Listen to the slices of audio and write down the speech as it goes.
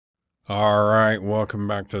All right, welcome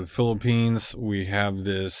back to the Philippines. We have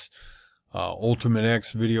this Ultimate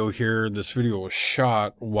X video here. This video was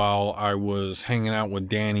shot while I was hanging out with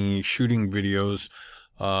Danny shooting videos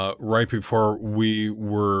right before we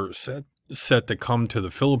were set to come to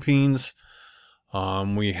the Philippines.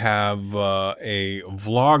 We have a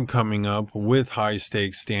vlog coming up with High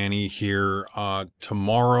Stakes Danny here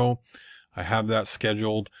tomorrow. I have that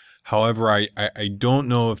scheduled. However, I don't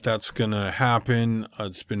know if that's going to happen.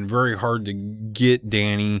 It's been very hard to get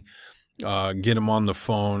Danny, get him on the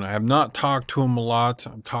phone. I have not talked to him a lot.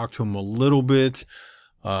 I've talked to him a little bit.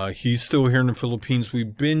 He's still here in the Philippines.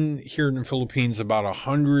 We've been here in the Philippines about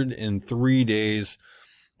 103 days.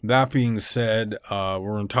 That being said, we're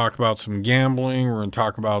going to talk about some gambling. We're going to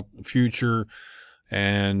talk about the future,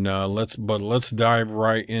 and let's dive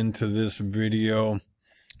right into this video.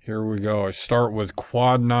 Here we go. I start with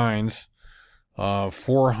quad nines,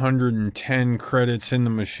 410 credits in the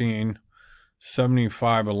machine,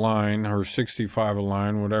 75 a line or 65 a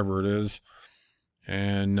line, whatever it is.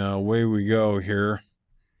 And away we go here.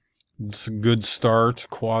 It's a good start.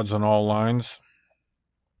 Quads on all lines.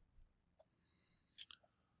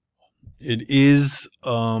 It is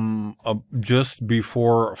just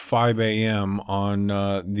before 5 a.m. on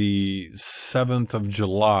the 7th of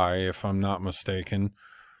July, if I'm not mistaken.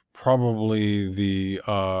 Probably the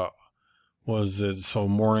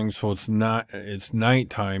morning, so it's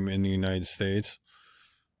nighttime in the United States.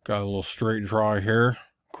 Got a little straight draw here.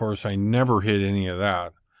 Of course, I never hit any of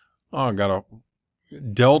that. Oh, I got a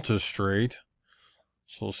delta straight.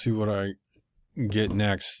 So we'll see what I get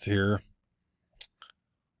next here.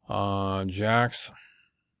 Jacks.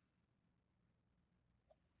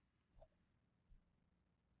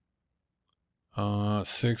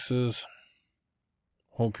 Sixes.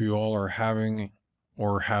 Hope you all are having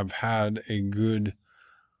or have had a good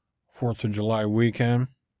 4th of July weekend,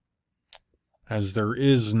 as there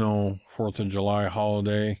is no 4th of July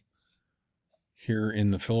holiday here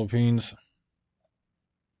in the Philippines.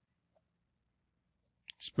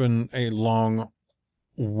 It's been a long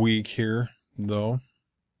week here, though.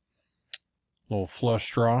 Little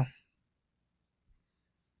flush draw.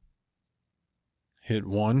 Hit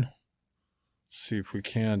one. See if we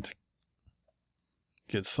can't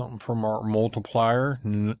get something from our multiplier.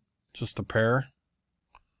 Just a pair,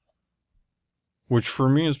 which for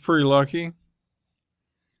me is pretty lucky.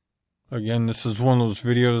 Again, this is one of those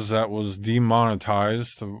videos that was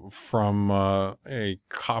demonetized from a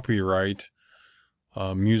copyright,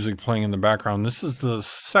 music playing in the background. This is the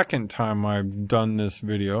second time I've done this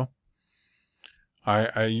video.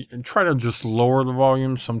 I try to just lower the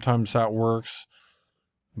volume. Sometimes that works.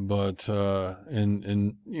 But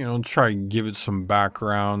and you know, try to give it some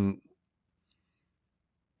background.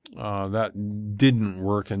 That didn't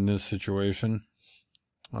work in this situation.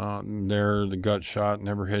 There, the gut shot,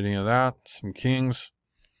 never hit any of that. Some kings.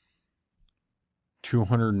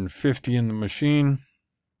 250 in the machine.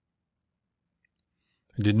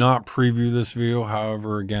 I did not preview this video.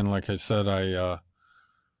 However, again, like I said,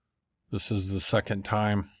 this is the second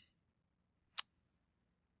time.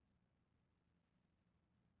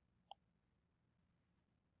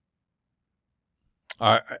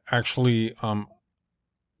 I actually was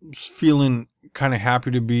feeling kind of happy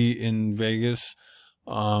to be in Vegas.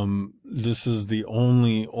 This is the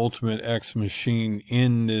only Ultimate X machine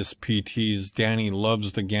in this PT's. Danny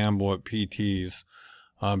loves to gamble at PT's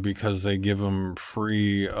because they give him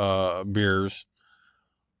free beers.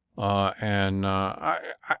 I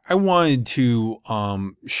wanted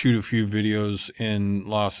to shoot a few videos in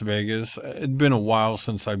Las Vegas. It'd been a while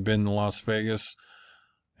since I've been to Las Vegas.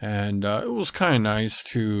 And it was kind of nice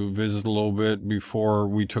to visit a little bit before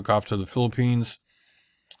we took off to the Philippines.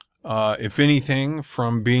 If anything,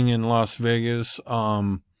 from being in Las Vegas,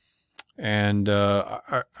 I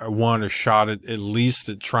wanted a shot at least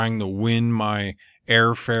at trying to win my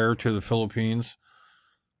airfare to the Philippines.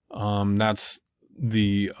 That's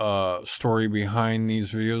the story behind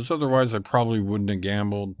these videos. Otherwise, I probably wouldn't have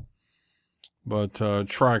gambled. But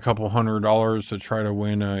try a couple $100 to try to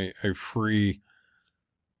win a free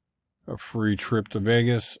trip to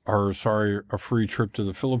Vegas, or sorry, a free trip to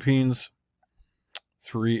the Philippines.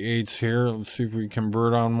 3 8s here. Let's see if we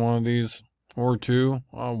convert on one of these, or two.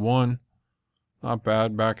 One, not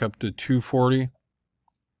bad. Back up to 240.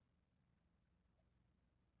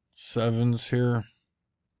 7s here.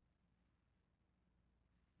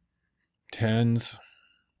 10s.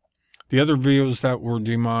 The other videos that were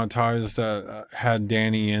demonetized that had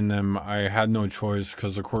Danny in them, I had no choice,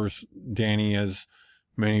 because of course Danny, as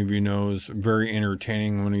many of you know, is very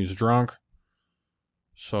entertaining when he's drunk.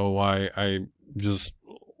 So I just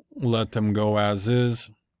let them go as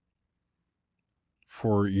is.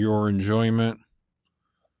 for your enjoyment.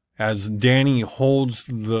 As Danny holds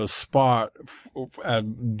the spot at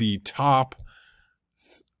the top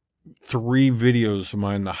 3 videos of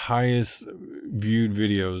mine, the highest viewed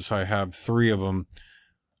videos. I have 3 of them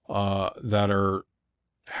that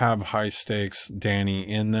have high stakes Danny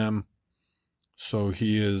in them. So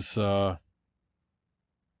he is,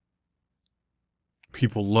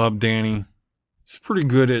 people love Danny. He's pretty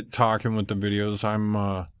good at talking with the videos.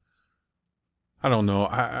 I don't know.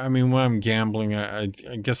 I mean, when I'm gambling, I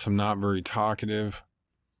guess I'm not very talkative.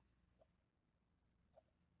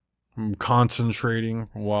 I'm concentrating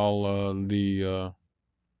while I'm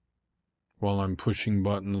pushing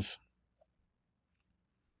buttons.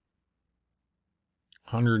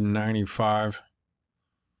 195.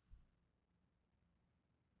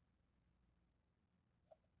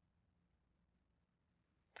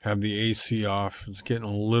 Have the AC off. It's getting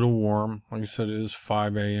a little warm. Like I said, it is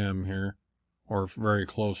 5 a.m. here, or very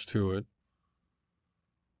close to it.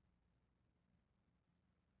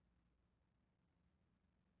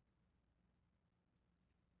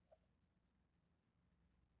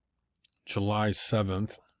 July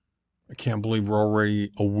 7th. I can't believe we're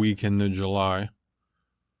already a week into July.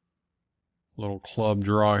 Little club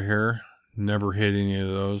draw here. Never hit any of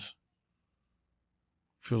those.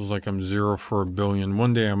 Feels like I'm 0 for a billion.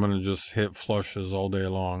 One day I'm going to just hit flushes all day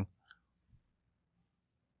long.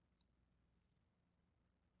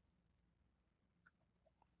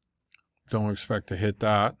 Don't expect to hit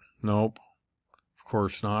that. Nope. Of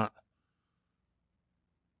course not.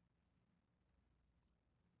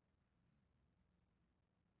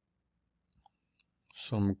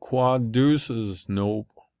 Some quad deuces. Nope.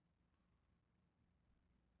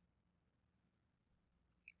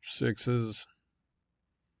 6s.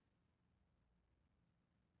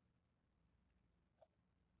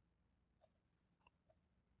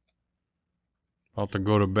 About to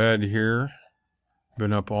go to bed here.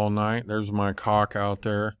 Been up all night. There's my cock out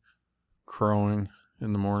there crowing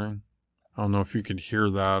in the morning. I don't know if you could hear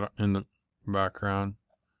that in the background.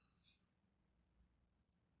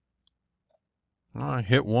 I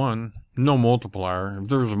hit one. No multiplier. If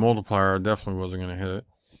there was a multiplier, I definitely wasn't going to hit it.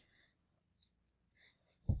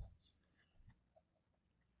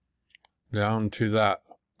 Down to that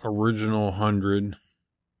original 100.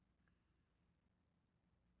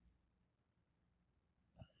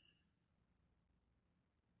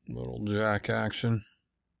 Little jack action.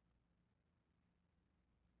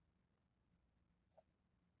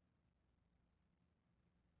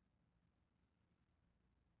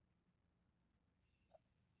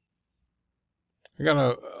 I got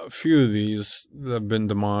a few of these that have been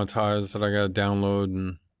demonetized that I got to download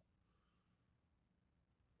and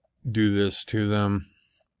do this to them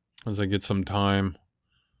as I get some time.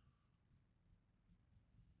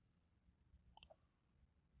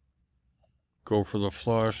 Go for the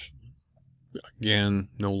flush. Again,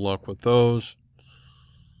 no luck with those.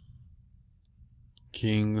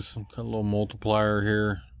 Kings, got a little multiplier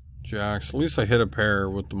here. Jacks. At least I hit a pair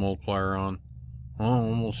with the multiplier on. Oh,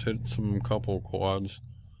 almost hit some couple quads.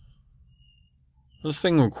 This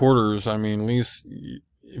thing with quarters, I mean, at least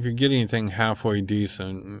if you get anything halfway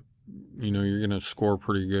decent, you know, you're going to score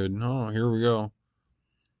pretty good. Oh, here we go.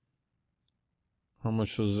 How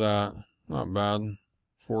much was that? Not bad.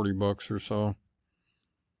 40 bucks or so.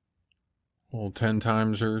 Little 10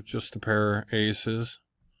 timeser, just a pair of aces.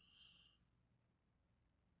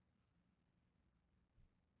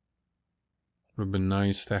 Would have been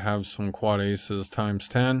nice to have some quad aces times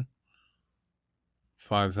 10.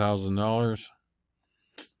 $5,000.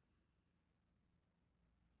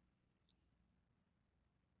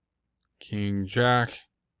 King Jack.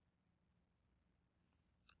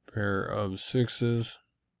 Pair of 6s.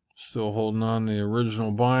 Still holding on the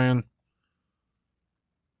original buy-in.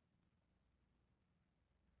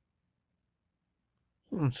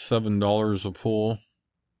 $7 a pull.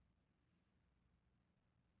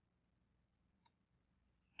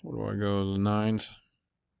 What do I go? The 9s.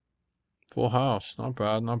 Full house. Not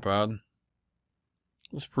bad, not bad.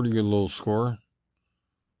 That's a pretty good little score.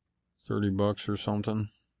 30 bucks or something.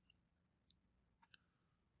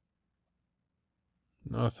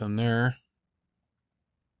 Nothing there.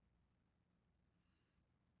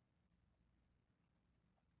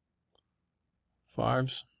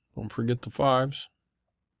 Fives. Don't forget the 5s.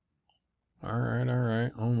 All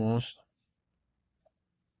right. Almost.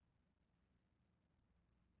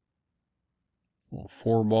 Well,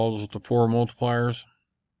 4 balls with the 4 multipliers.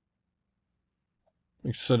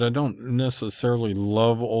 Like I said, I don't necessarily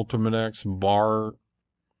love Ultimate X bar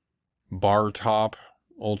top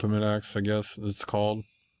Ultimate X, I guess it's called.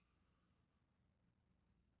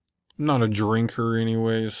 not a drinker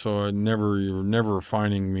anyway, so you're never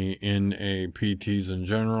finding me in a PTs in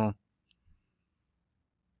general.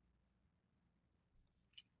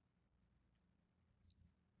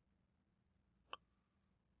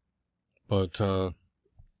 But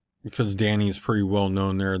because Danny's pretty well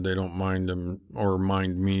known there, they don't mind him or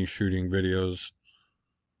mind me shooting videos.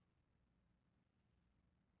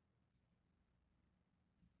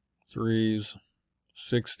 Threes,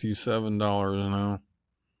 $67 now.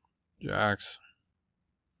 Jacks.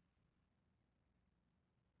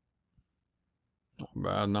 Not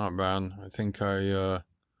bad, not bad. I think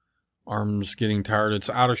arm's getting tired. It's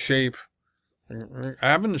out of shape. I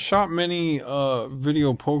haven't shot many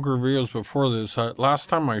video poker videos before this. Last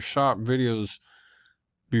time I shot videos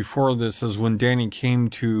before this is when Danny came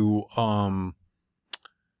to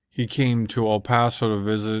he came to El Paso to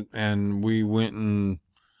visit, and we went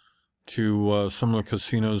to some of the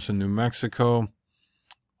casinos in New Mexico.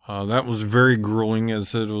 That was very grueling,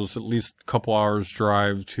 as it was at least a couple hours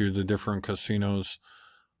drive to the different casinos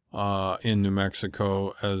in New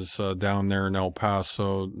Mexico, as down there in El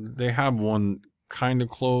Paso. They have one kind of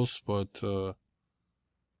close, but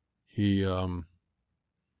he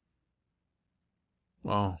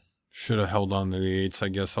well, should have held on to the eights, I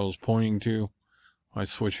guess I was pointing to. I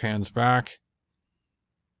switch hands back.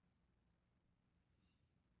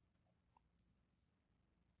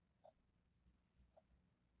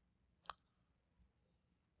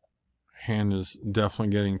 Hand is definitely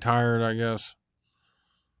getting tired, I guess,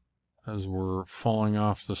 as we're falling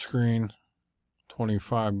off the screen.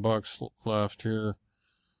 $25 left here.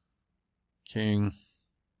 King.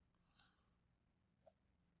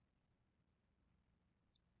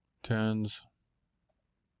 Tens.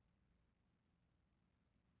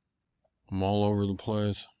 I'm all over the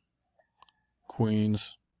place.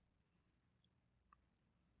 Queens.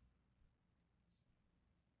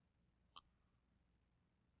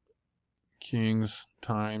 Kings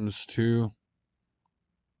times 2.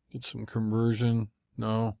 Get some conversion.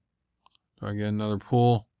 No. Do I get another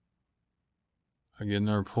pull? I get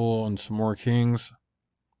another pull and some more kings.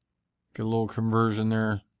 Get a little conversion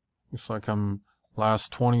there. Looks like I'm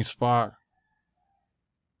last 20 spot.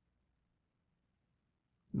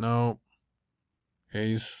 Nope.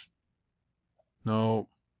 Ace. Nope.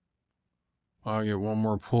 I get one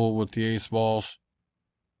more pull with the ace balls.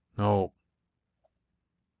 Nope.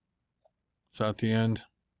 Is that the end?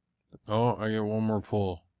 Oh, I get one more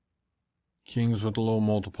pull. Kings with a low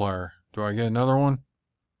multiplier. Do I get another one?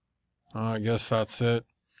 I guess that's it.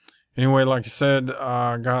 Anyway, like I said,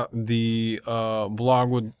 I got the vlog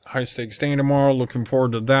with High Stakes Danny tomorrow. Looking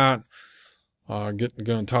forward to that. Going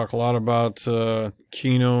to talk a lot about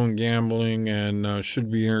Keno and gambling, and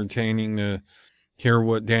should be entertaining to hear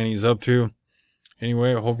what Danny's up to.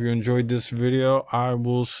 Anyway, I hope you enjoyed this video. I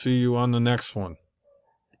will see you on the next one.